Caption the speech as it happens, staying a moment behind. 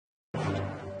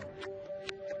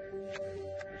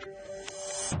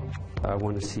I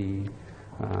want to see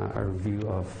a review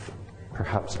of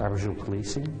perhaps Aboriginal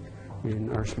policing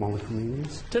in our smaller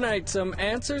communities. Tonight, some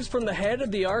answers from the head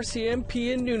of the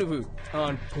RCMP in Nunavut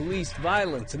on police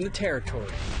violence in the territory.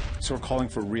 So we're calling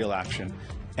for real action,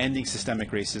 ending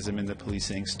systemic racism in the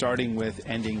policing, starting with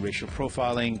ending racial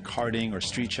profiling, carding, or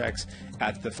street checks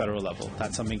at the federal level.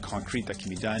 That's something concrete that can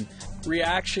be done.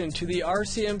 Reaction to the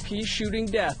RCMP shooting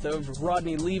death of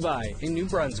Rodney Levi in New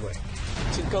Brunswick.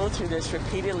 To go through this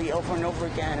repeatedly over and over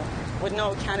again with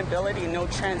no accountability, no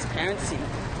transparency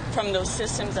from those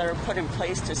systems that are put in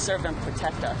place to serve and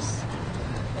protect us.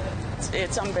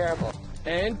 It's unbearable.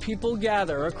 And people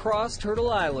gather across Turtle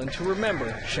Island to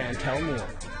remember Chantal Moore.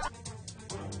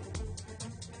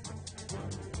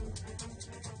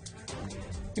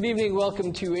 Good evening,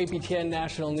 welcome to APTN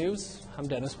National News. I'm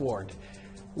Dennis Ward.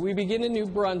 We begin in New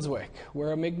Brunswick,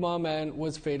 where a Mi'kmaq man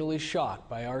was fatally shot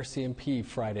by RCMP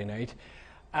Friday night.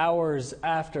 Hours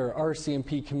after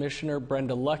RCMP Commissioner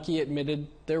Brenda Lucki admitted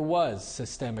there was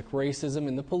systemic racism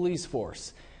in the police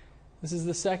force. This is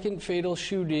the second fatal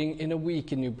shooting in a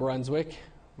week in New Brunswick,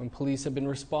 when police have been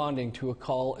responding to a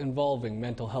call involving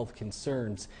mental health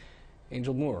concerns.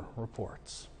 Angel Moore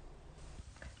reports.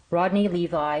 Rodney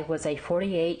Levi was a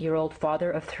 48-year-old father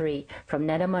of three from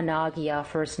Metepenagiag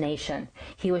First Nation.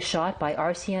 He was shot by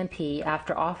RCMP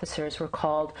after officers were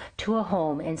called to a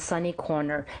home in Sunny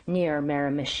Corner near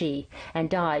Miramichi and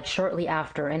died shortly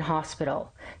after in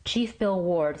hospital. Chief Bill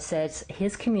Ward says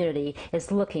his community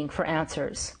is looking for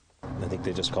answers. I think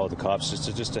they just called the cops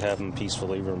just to have him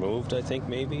peacefully removed, I think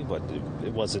maybe, but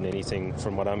it wasn't anything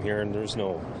from what I'm hearing. There's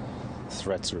no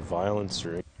threats or violence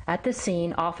or... At the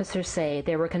scene, officers say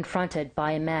they were confronted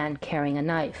by a man carrying a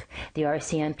knife. The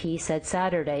RCMP said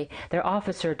Saturday their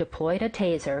officer deployed a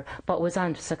taser but was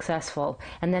unsuccessful,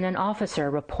 and then an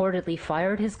officer reportedly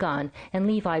fired his gun and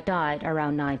Levi died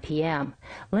around 9 p.m.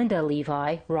 Linda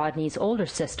Levi, Rodney's older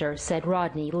sister, said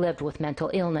Rodney lived with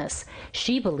mental illness.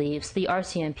 She believes the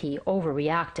RCMP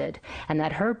overreacted and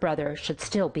that her brother should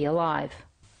still be alive.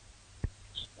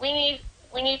 We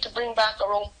need to bring back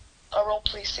our own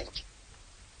policing.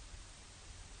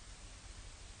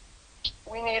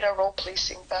 We need our own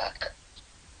policing back.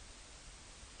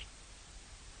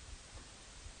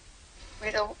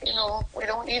 We don't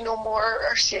need no more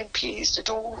RCMPs to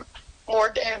do more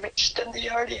damage than they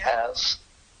already have.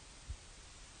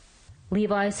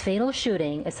 Levi's fatal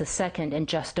shooting is the second in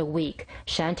just a week.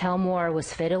 Chantal Moore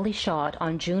was fatally shot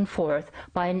on June 4th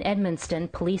by an Edmundston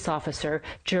police officer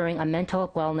during a mental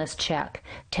wellness check.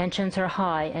 Tensions are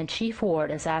high, and Chief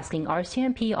Ward is asking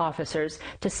RCMP officers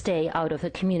to stay out of the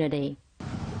community.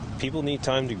 People need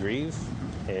time to grieve,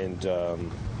 and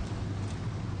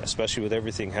especially with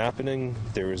everything happening,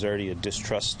 there was already a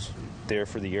distrust there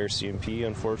for the RCMP,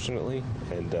 unfortunately,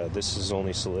 and this has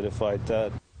only solidified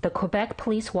that. The Quebec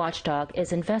police watchdog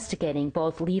is investigating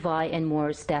both Levi and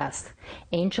Moore's deaths.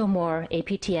 Angel Moore,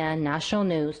 APTN National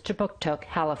News, Tuktoyaktuk,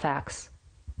 Halifax.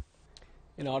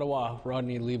 In Ottawa,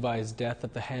 Rodney Levi's death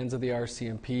at the hands of the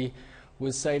RCMP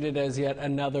was cited as yet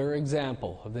another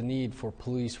example of the need for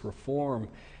police reform.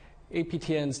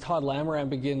 APTN's Todd Lamoran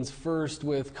begins first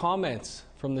with comments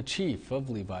from the chief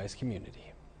of Levi's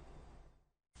community.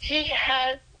 He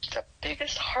had the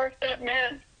biggest heart, that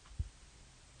man.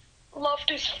 Loved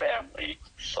his family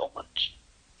so much.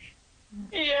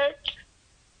 He had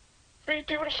 3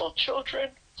 beautiful children.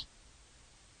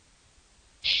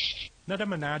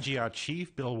 Metepenagiag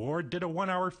Chief Bill Ward did a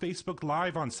 1-hour Facebook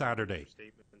Live on Saturday.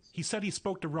 He said he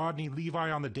spoke to Rodney Levi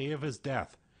on the day of his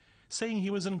death, saying he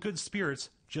was in good spirits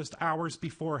just hours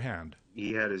beforehand.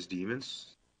 He had his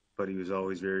demons, but he was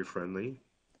always very friendly.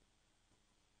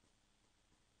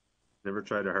 Never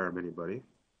tried to harm anybody.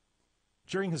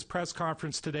 During his press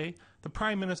conference today, the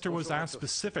Prime Minister was asked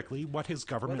specifically what his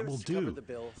government will do,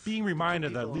 being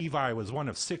reminded that Levi was one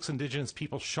of 6 Indigenous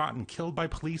people shot and killed by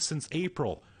police since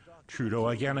April. Trudeau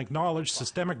again acknowledged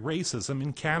systemic racism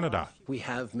in Canada. We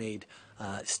have made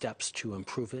steps to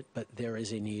improve it, but there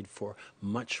is a need for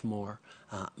much more,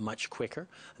 much quicker.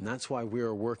 And that's why we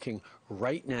are working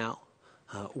right now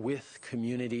with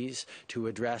communities to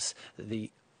address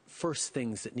the first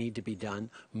things that need to be done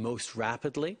most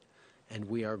rapidly, and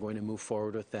we are going to move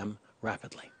forward with them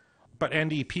rapidly. But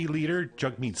NDP leader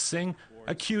Jagmeet Singh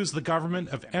accused the government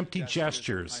of empty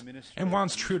gestures and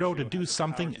wants Trudeau to do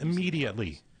something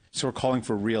immediately. So we're calling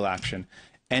for real action,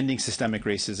 ending systemic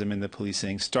racism in the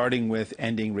policing, starting with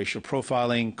ending racial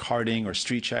profiling, carding, or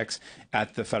street checks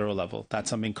at the federal level. That's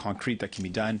something concrete that can be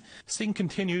done. Singh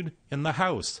continued in the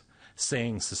House,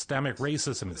 saying systemic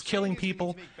racism is killing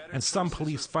people and some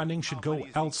police funding should go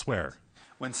elsewhere.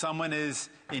 when someone is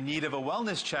in need of a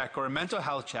wellness check or a mental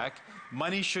health check,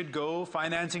 money should go,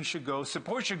 financing should go,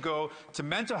 support should go to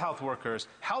mental health workers,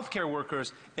 healthcare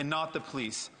workers, and not the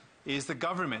police. Is the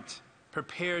government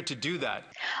prepared to do that?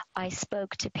 I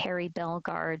spoke to Perry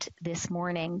Bellegarde this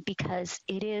morning because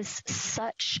it is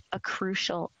such a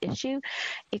crucial issue.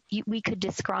 We could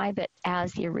describe it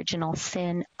as the original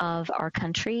sin of our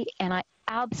country, and I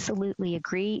absolutely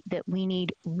agree that we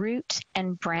need root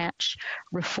and branch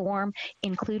reform,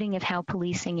 including of how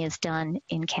policing is done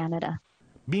in Canada.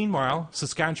 Meanwhile,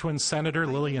 Saskatchewan Senator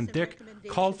Lillian Dick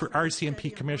called for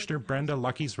RCMP Commissioner Brenda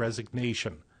Lucky's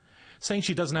resignation, saying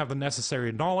she doesn't have the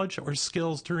necessary knowledge or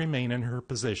skills to remain in her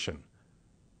position.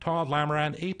 Todd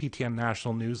Lamoran, APTN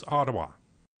National News, Ottawa.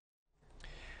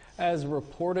 As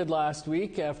reported last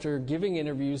week, after giving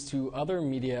interviews to other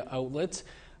media outlets,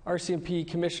 RCMP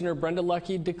Commissioner Brenda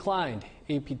Lucky declined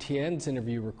APTN's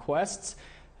interview requests.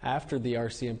 After the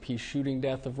RCMP shooting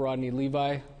death of Rodney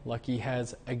Levi, Lucky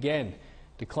has again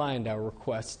declined our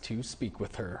request to speak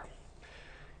with her.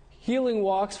 Healing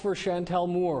walks for Chantel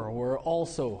Moore were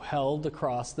also held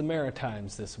across the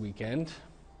Maritimes this weekend.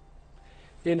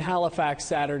 In Halifax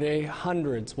Saturday,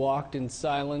 hundreds walked in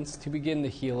silence to begin the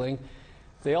healing.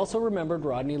 They also remembered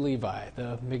Rodney Levi,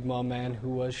 the Mi'kmaq man who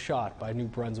was shot by New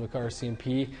Brunswick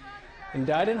RCMP and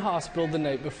died in hospital the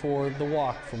night before the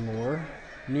walk for Moore.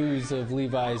 News of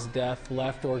Levi's death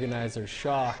left organizers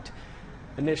shocked.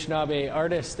 Anishinaabe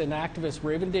artist and activist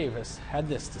Raven Davis had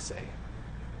this to say.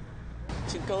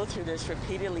 To go through this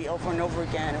repeatedly over and over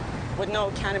again with no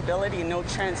accountability, no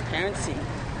transparency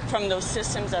from those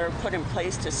systems that are put in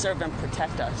place to serve and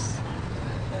protect us.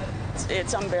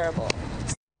 It's unbearable.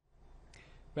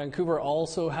 Vancouver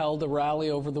also held a rally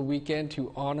over the weekend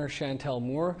to honor Chantel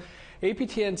Moore.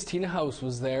 APTN's Tina House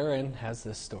was there and has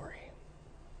this story.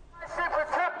 I say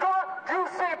protect our, you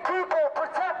say people,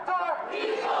 protect our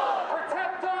people,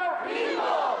 protect our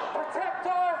people, protect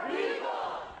our people.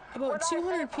 About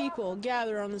 200 people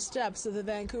gather on the steps of the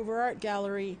Vancouver Art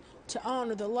Gallery to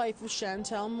honor the life of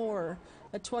Chantel Moore,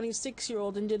 a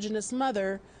 26-year-old Indigenous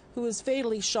mother who was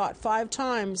fatally shot 5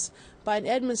 times by an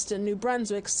Edmundston, New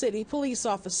Brunswick city police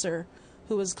officer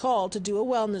who was called to do a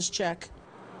wellness check.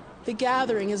 The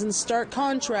gathering is in stark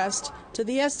contrast to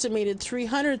the estimated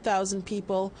 300,000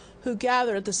 people who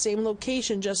gathered at the same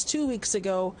location just 2 weeks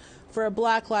ago for a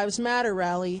Black Lives Matter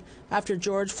rally after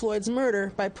George Floyd's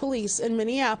murder by police in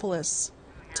Minneapolis.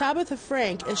 Tabitha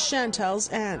Frank is Chantel's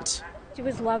aunt. She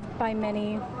was loved by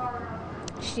many.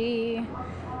 She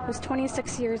was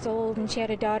 26 years old and she had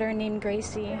a daughter named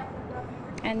Gracie.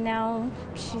 And now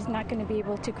she's not going to be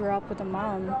able to grow up with a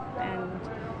mom. And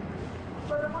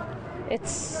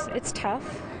it's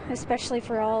tough, especially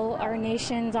for all our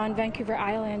nations on Vancouver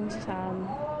Island.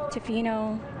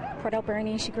 Tofino, Port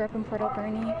Alberni, she grew up in Port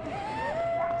Alberni.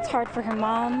 It's hard for her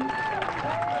mom.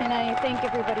 And I thank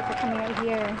everybody for coming out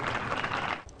here.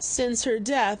 Since her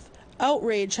death,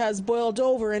 outrage has boiled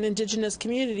over in Indigenous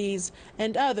communities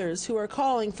and others who are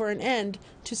calling for an end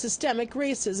to systemic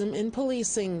racism in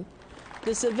policing.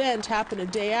 This event happened a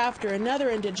day after another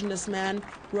Indigenous man,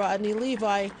 Rodney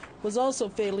Levi, was also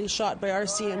fatally shot by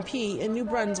RCMP in New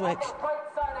Brunswick.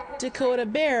 Dakota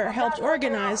Bear helped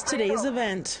organize today's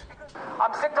event.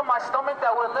 I'm sick to my stomach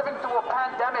that we're living through a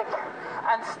pandemic,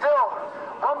 and still,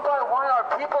 one by one, our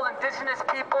people, Indigenous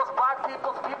peoples, Black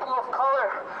peoples, people of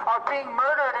color, are being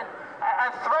murdered and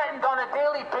threatened on a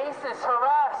daily basis,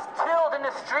 harassed, killed in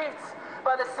the streets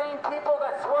by the same people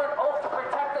that swore an oath to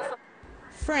protect us.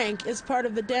 Frank is part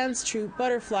of the dance troupe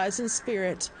Butterflies in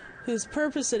Spirit, whose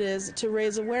purpose it is to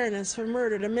raise awareness for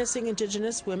murdered and missing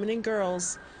Indigenous women and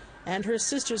girls. And her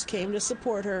sisters came to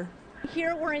support her.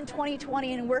 Here we're in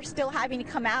 2020 and we're still having to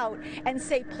come out and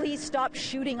say, please stop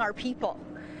shooting our people.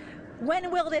 When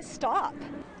will this stop?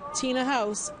 Tina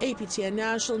House, APTN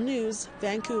National News,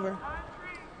 Vancouver.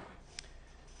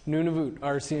 Nunavut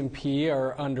RCMP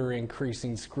are under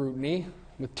increasing scrutiny.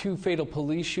 With 2 fatal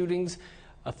police shootings,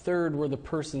 a third where the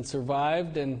person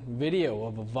survived, and video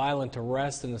of a violent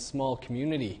arrest in a small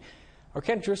community. Our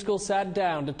Kent Driscoll sat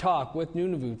down to talk with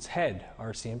Nunavut's head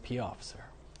RCMP officer.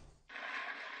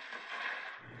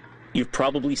 You've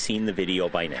probably seen the video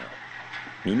by now.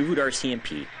 Nunavut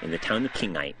RCMP in the town of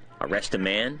Kingite arrest a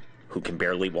man who can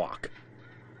barely walk,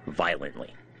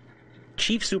 violently.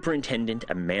 Chief Superintendent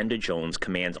Amanda Jones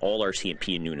commands all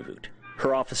RCMP in Nunavut.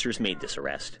 Her officers made this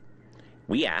arrest.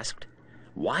 We asked,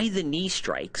 why the knee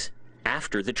strikes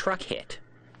after the truck hit?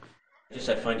 I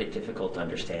find it difficult to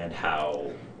understand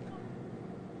how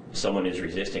someone is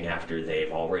resisting after they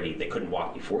couldn't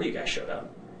walk before you guys showed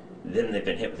up. Then they've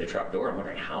been hit with the truck door. I'm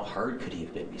wondering how hard could he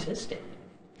have been resisting?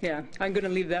 Yeah, I'm going to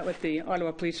leave that with the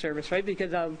Ottawa Police Service, right?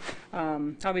 Because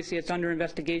obviously it's under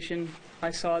investigation.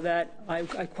 I saw that. I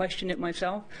questioned it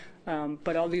myself.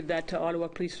 But I'll leave that to Ottawa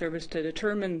Police Service to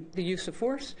determine the use of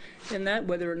force in that,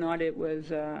 whether or not it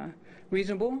was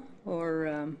reasonable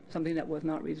or something that was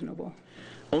not reasonable.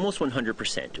 Almost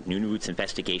 100% of Nunavut's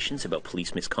investigations about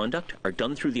police misconduct are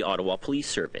done through the Ottawa Police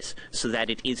Service, so that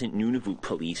it isn't Nunavut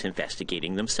police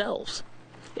investigating themselves.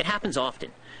 It happens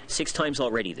often, 6 times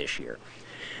already this year.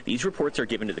 These reports are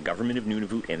given to the government of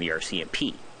Nunavut and the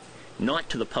RCMP, not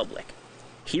to the public.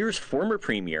 Here's former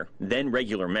Premier, then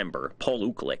regular member,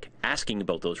 Paul Ukalik, asking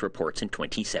about those reports in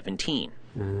 2017.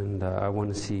 And I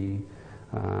want to see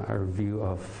a review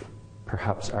of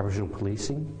perhaps Aboriginal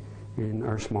policing in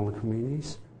our smaller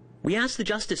communities. We asked the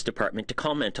Justice Department to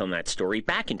comment on that story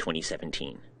back in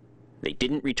 2017. They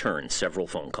didn't return several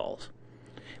phone calls.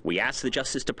 We asked the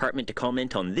Justice Department to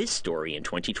comment on this story in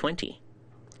 2020.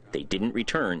 They didn't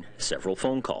return several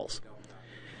phone calls.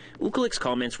 Ukalik's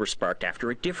comments were sparked after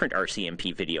a different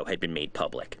RCMP video had been made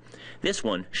public. This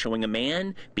one showing a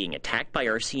man being attacked by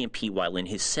RCMP while in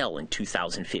his cell in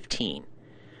 2015.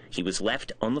 He was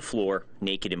left on the floor,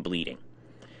 naked and bleeding.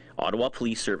 Ottawa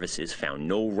Police Services found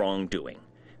no wrongdoing.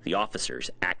 The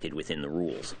officers acted within the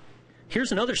rules.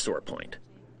 Here's another sore point.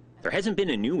 There hasn't been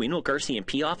a new Inuk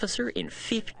RCMP officer in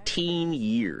 15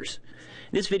 years.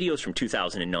 This video is from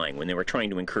 2009 when they were trying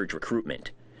to encourage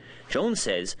recruitment. Jones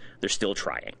says they're still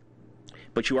trying.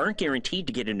 But you aren't guaranteed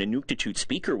to get an Inuktitut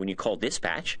speaker when you call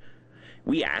dispatch.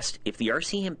 We asked if the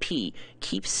RCMP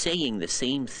keeps saying the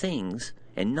same things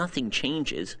and nothing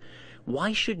changes,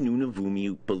 why should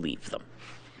Nunavummiut believe them?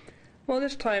 Well,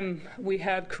 this time we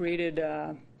have created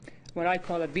what I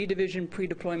call a B-Division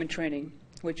pre-deployment training,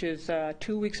 which is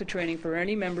 2 weeks of training for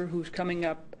any member who's coming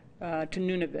up to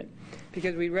Nunavut,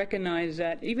 because we recognize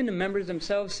that even the members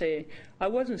themselves say, I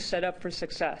wasn't set up for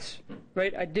success,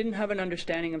 right? I didn't have an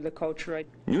understanding of the culture.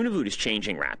 Nunavut is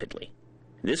changing rapidly.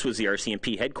 This was the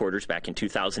RCMP headquarters back in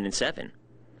 2007.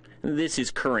 This is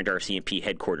current RCMP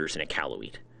headquarters in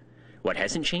Iqaluit. What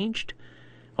hasn't changed?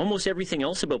 Almost everything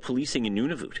else about policing in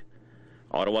Nunavut.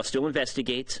 Ottawa still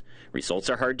investigates, results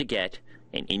are hard to get,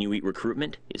 and Inuit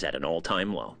recruitment is at an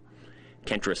all-time low.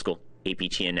 Kent Driscoll,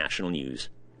 APTN National News,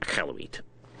 Iqaluit.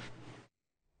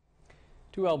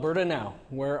 To Alberta now,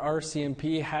 where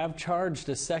RCMP have charged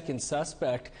a second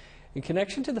suspect in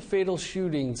connection to the fatal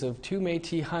shootings of 2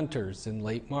 Métis hunters in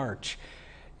late March.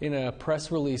 In a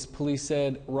press release, police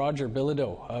said Roger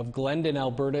Bilodeau of Glendon,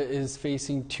 Alberta, is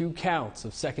facing 2 counts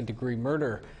of second-degree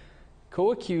murder.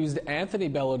 Co-accused Anthony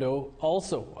Bilodeau,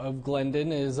 also of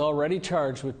Glendon, is already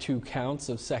charged with 2 counts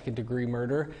of second-degree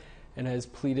murder and has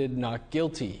pleaded not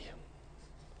guilty.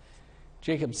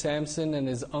 Jacob Sampson and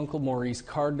his uncle Maurice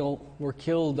Cardinal were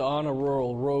killed on a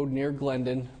rural road near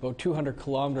Glendon, about 200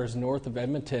 kilometers north of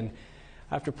Edmonton,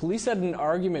 after police said an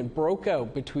argument broke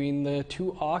out between the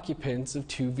 2 occupants of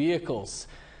 2 vehicles.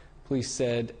 Police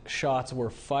said shots were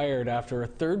fired after a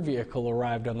 3rd vehicle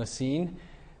arrived on the scene.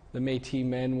 The Métis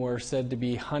men were said to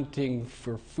be hunting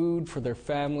for food for their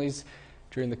families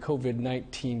during the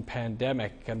COVID-19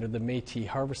 pandemic under the Métis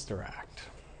Harvester Act.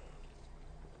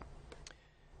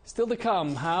 Still to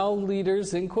come, how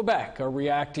leaders in Quebec are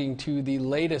reacting to the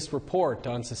latest report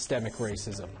on systemic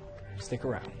racism. Stick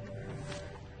around.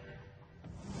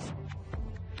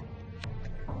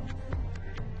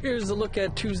 Here's a look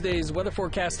at Tuesday's weather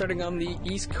forecast starting on the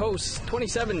East Coast.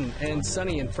 27 and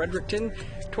sunny in Fredericton,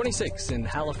 26 in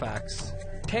Halifax,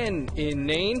 10 in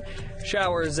Nain,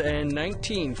 showers and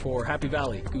 19 for Happy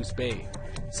Valley, Goose Bay.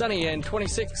 Sunny and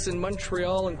 26 in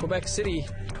Montreal and Quebec City,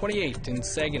 28 in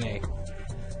Saguenay.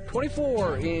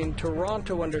 24 in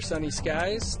Toronto under sunny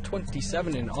skies,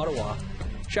 27 in Ottawa.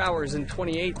 Showers and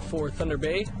 28 for Thunder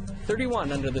Bay,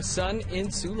 31 under the sun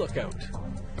in Sioux Lookout.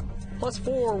 Plus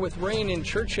 4 with rain in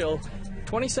Churchill,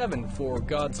 27 for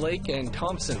God's Lake and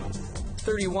Thompson.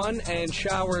 31 and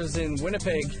showers in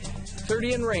Winnipeg,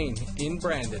 30 and rain in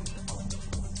Brandon.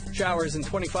 Showers and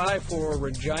 25 for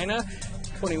Regina,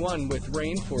 21 with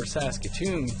rain for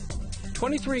Saskatoon.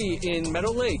 23 in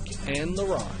Meadow Lake and La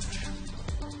Ronge.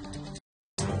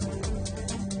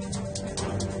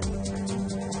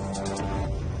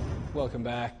 Welcome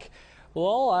back. Well,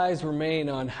 all eyes remain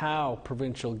on how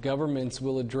provincial governments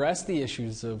will address the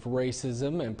issues of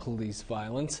racism and police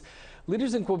violence.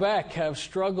 Leaders in Quebec have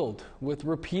struggled with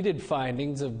repeated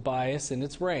findings of bias in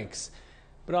its ranks.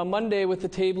 But on Monday, with the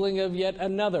tabling of yet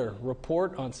another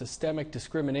report on systemic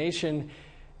discrimination,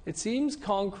 it seems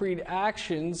concrete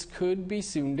actions could be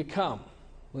soon to come.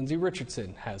 Lindsay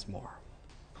Richardson has more.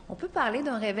 On peut parler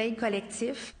d'un réveil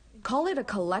collectif. Call it a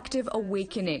collective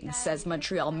awakening, says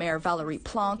Montreal Mayor Valérie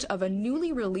Plante of a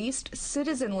newly released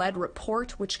citizen-led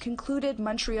report which concluded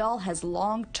Montreal has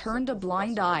long turned a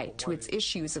blind eye to its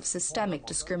issues of systemic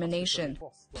discrimination.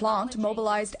 Plante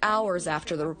mobilized hours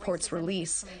after the report's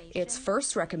release. Its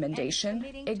first recommendation,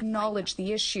 acknowledge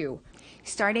the issue.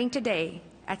 Starting today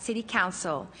at City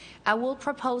Council, I will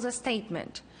propose a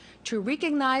statement to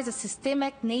recognize the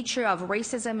systemic nature of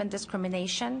racism and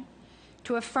discrimination,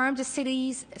 to affirm the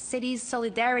city's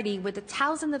solidarity with the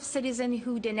thousands of citizens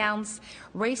who denounce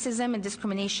racism and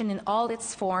discrimination in all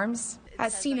its forms.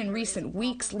 As seen in recent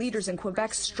weeks, leaders in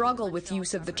Quebec struggle with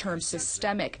use of the term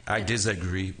systemic. I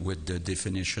disagree with the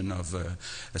definition of a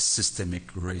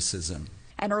systemic racism.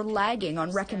 And are lagging on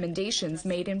recommendations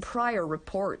made in prior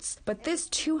reports. But this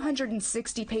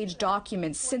 260-page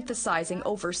document synthesizing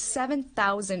over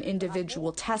 7,000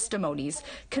 individual testimonies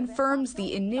confirms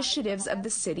the initiatives of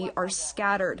the city are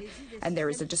scattered, and there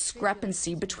is a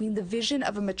discrepancy between the vision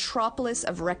of a metropolis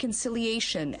of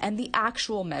reconciliation and the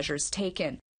actual measures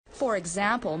taken. For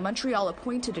example, Montreal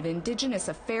appointed an Indigenous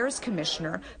Affairs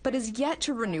Commissioner, but is yet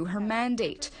to renew her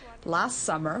mandate. Last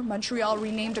summer, Montreal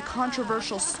renamed a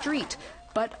controversial street,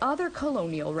 but other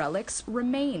colonial relics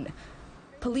remain.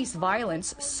 Police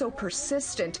violence so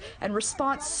persistent and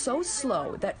response so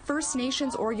slow that First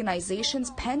Nations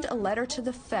organizations penned a letter to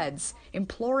the feds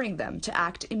imploring them to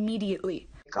act immediately.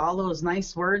 All those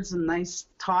nice words and nice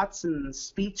thoughts and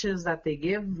speeches that they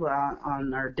give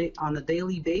on a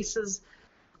daily basis,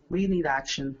 we need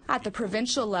action. At the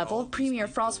provincial level, Premier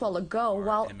François Legault,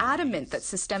 while adamant that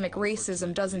systemic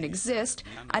racism doesn't exist,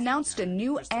 announced a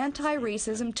new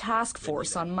anti-racism task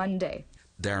force on Monday.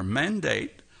 Their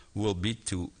mandate will be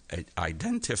to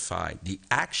identify the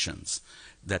actions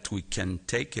that we can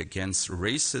take against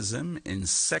racism in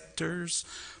sectors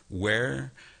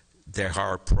where there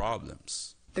are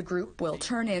problems. The group will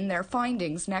turn in their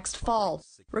findings next fall.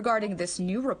 Regarding this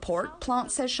new report,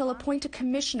 Plante says she'll appoint a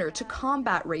commissioner to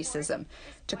combat racism.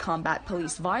 To combat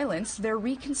police violence, they're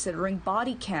reconsidering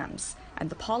body cams and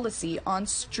the policy on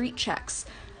street checks.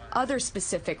 Other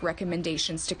specific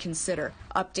recommendations to consider: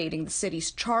 updating the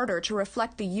city's charter to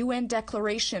reflect the UN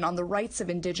Declaration on the Rights of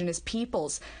Indigenous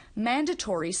Peoples,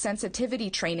 mandatory sensitivity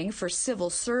training for civil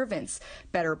servants,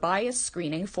 better bias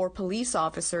screening for police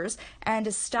officers, and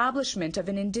establishment of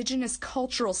an Indigenous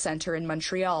Cultural Centre in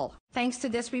Montreal. Thanks to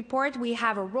this report, we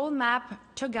have a roadmap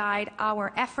to guide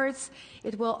our efforts.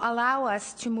 It will allow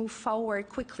us to move forward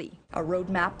quickly. A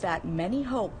roadmap that many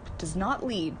hope does not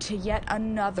lead to yet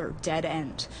another dead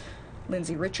end.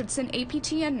 Lindsay Richardson,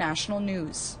 APTN National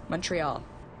News, Montreal.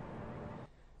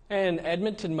 An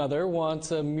Edmonton mother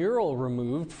wants a mural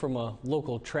removed from a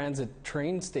local transit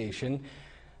train station.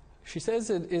 She says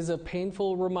it is a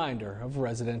painful reminder of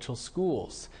residential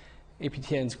schools.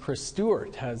 APTN's Chris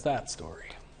Stewart has that story.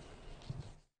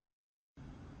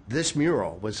 This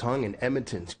mural was hung in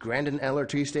Edmonton's Grandin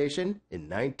LRT station in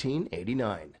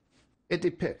 1989. It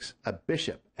depicts a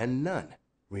bishop and nun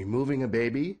removing a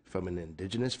baby from an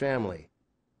Indigenous family.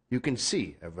 You can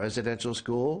see a residential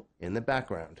school in the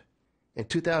background. In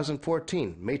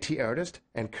 2014, Métis artist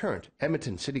and current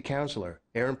Edmonton City Councillor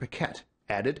Aaron Paquette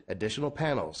added additional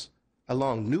panels,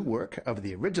 along new work of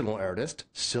the original artist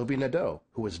Sylvie Nadeau,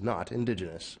 who was not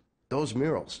Indigenous. Those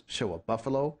murals show a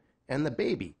buffalo and the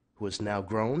baby, who is now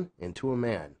grown into a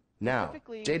man. Now,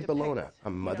 Jade Bologna,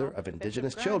 a mother of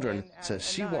Indigenous children, says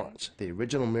she wants the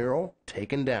original mural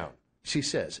taken down. She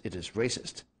says it is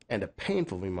racist and a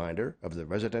painful reminder of the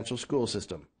residential school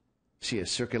system. She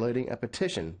is circulating a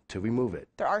petition to remove it.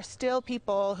 There are still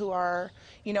people who are,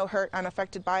 hurt and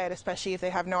affected by it, especially if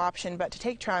they have no option but to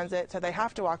take transit, so they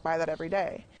have to walk by that every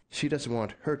day. She doesn't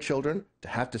want her children to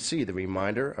have to see the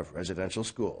reminder of residential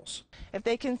schools. If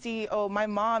they can see, my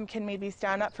mom can maybe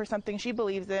stand up for something she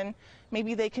believes in,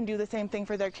 maybe they can do the same thing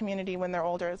for their community when they're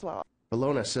older as well.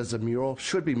 Bologna says the mural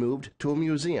should be moved to a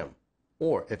museum,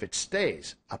 or if it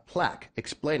stays, a plaque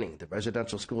explaining the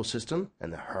residential school system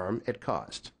and the harm it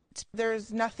caused.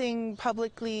 There's nothing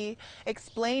publicly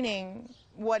explaining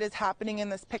what is happening in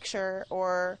this picture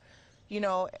or,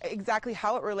 exactly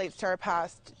how it relates to our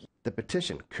past. The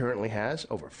petition currently has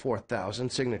over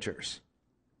 4,000 signatures.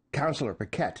 Councillor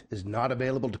Paquette is not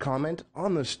available to comment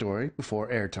on this story before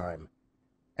airtime.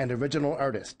 And original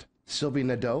artist Sylvie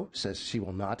Nadeau says she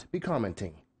will not be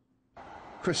commenting.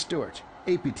 Chris Stewart,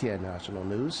 APTN National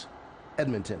News,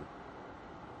 Edmonton.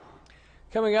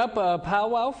 Coming up, a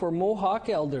powwow for Mohawk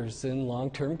elders in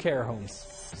long-term care homes.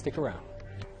 Stick around.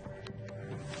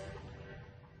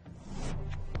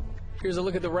 Here's a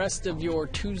look at the rest of your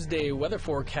Tuesday weather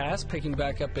forecast, picking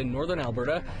back up in northern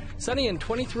Alberta. Sunny and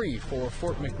 23 for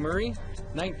Fort McMurray,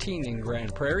 19 in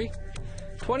Grand Prairie,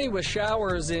 20 with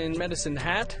showers in Medicine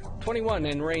Hat, 21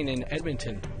 and rain in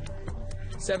Edmonton,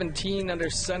 17 under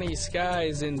sunny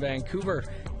skies in Vancouver,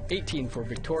 18 for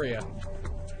Victoria,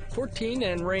 14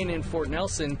 and rain in Fort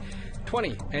Nelson,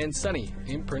 20 and sunny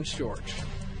in Prince George,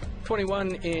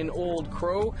 21 in Old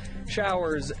Crow,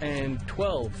 showers and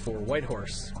 12 for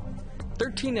Whitehorse,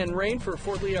 13 and rain for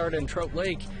Fort Liard and Trout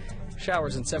Lake,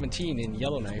 showers and 17 in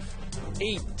Yellowknife,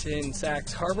 8 in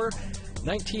Sax Harbor,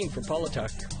 19 for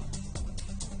Paulatuck,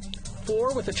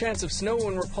 4 with a chance of snow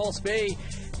in Repulse Bay,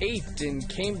 8 in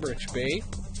Cambridge Bay,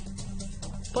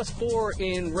 plus 4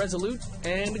 in Resolute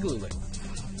and Igloolik.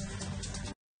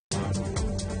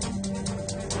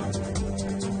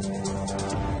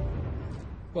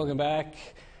 Welcome back.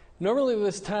 Normally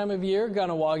this time of year,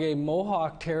 Kahnawake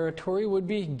Mohawk territory would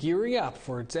be gearing up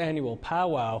for its annual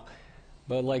powwow.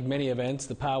 But like many events,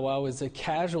 the powwow is a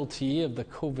casualty of the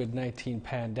COVID-19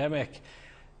 pandemic.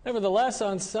 Nevertheless,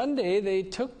 on Sunday, they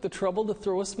took the trouble to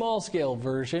throw a small-scale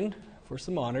version for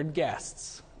some honored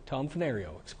guests. Tom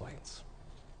Fenario explains.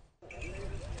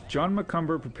 John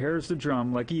McCumber prepares the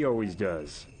drum like he always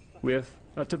does, with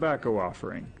a tobacco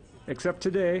offering. Except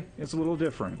today, it's a little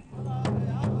different.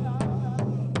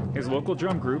 His local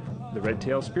drum group, the Red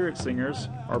Tail Spirit Singers,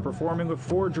 are performing with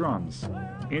 4 drums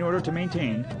in order to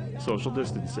maintain social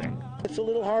distancing. It's a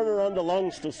little harder on the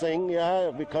lungs to sing,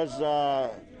 yeah, because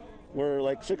we're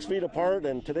like 6 feet apart,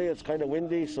 and today it's kind of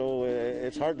windy, so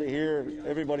it's hard to hear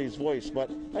everybody's voice, but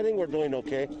I think we're doing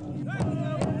okay.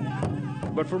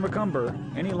 But for McCumber,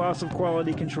 any loss of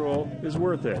quality control is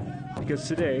worth it, because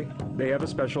today they have a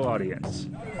special audience.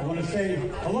 I want to say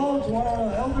hello to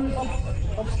our elders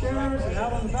upstairs and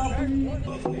out on the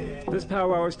balcony. This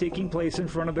powwow is taking place in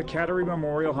front of the Cattery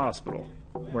Memorial Hospital,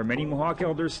 where many Mohawk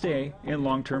elders stay in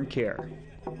long-term care.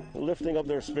 Lifting up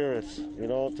their spirits, you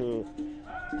know,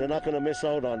 they're not going to miss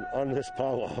out on this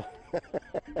powwow.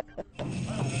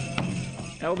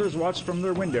 Elders watched from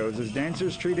their windows as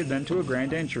dancers treated them to a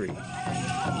grand entry.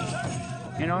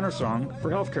 An honor song for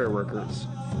healthcare workers.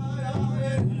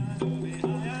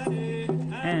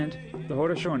 And the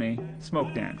Haudenosaunee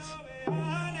smoke dance.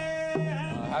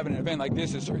 Having an event like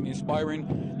this is certainly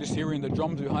inspiring. Just hearing the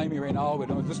drums behind me right now, it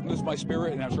lifts my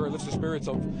spirit, and I'm sure it lifts the spirits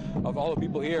of all the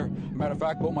people here. Matter of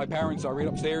fact, both my parents are right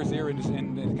upstairs here in the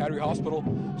Cattery Hospital,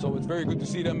 so it's very good to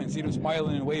see them and see them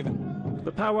smiling and waving.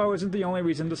 The powwow isn't the only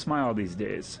reason to smile these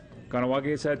days.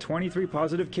 Kahnawake has had 23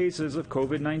 positive cases of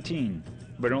COVID-19,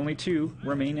 but only 2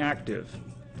 remain active.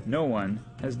 No one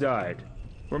has died.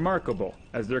 Remarkable,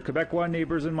 as their Quebecois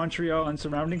neighbors in Montreal and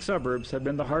surrounding suburbs have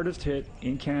been the hardest hit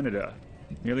in Canada.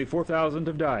 Nearly 4,000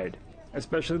 have died,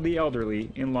 especially the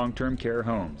elderly in long-term care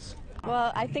homes.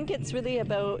 Well, I think it's really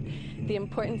about the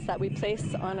importance that we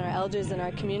place on our elders in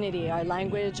our community, our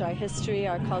language, our history,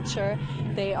 our culture.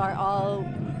 They are all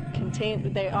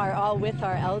with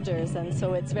our elders, and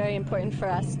so it's very important for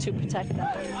us to protect them.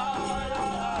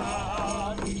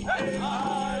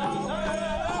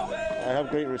 I have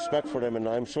great respect for them, and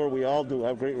I'm sure we all do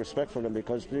have great respect for them,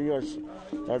 because they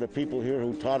are the people here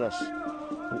who taught us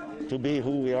to be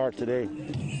who we are today.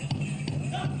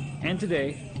 And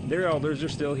today, their elders are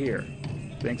still here,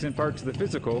 thanks in part to the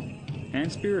physical and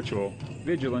spiritual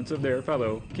vigilance of their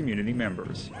fellow community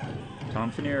members. Tom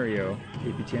Fenario,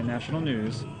 APTN National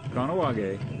News,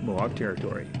 Kahnawake, Mohawk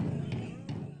Territory.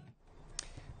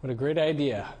 What a great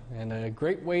idea, and a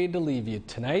great way to leave you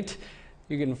tonight.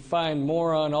 You can find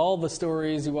more on all the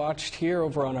stories you watched here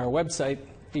over on our website,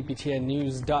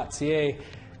 aptnnews.ca.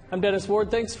 I'm Dennis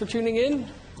Ward. Thanks for tuning in.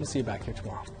 We'll see you back here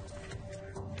tomorrow.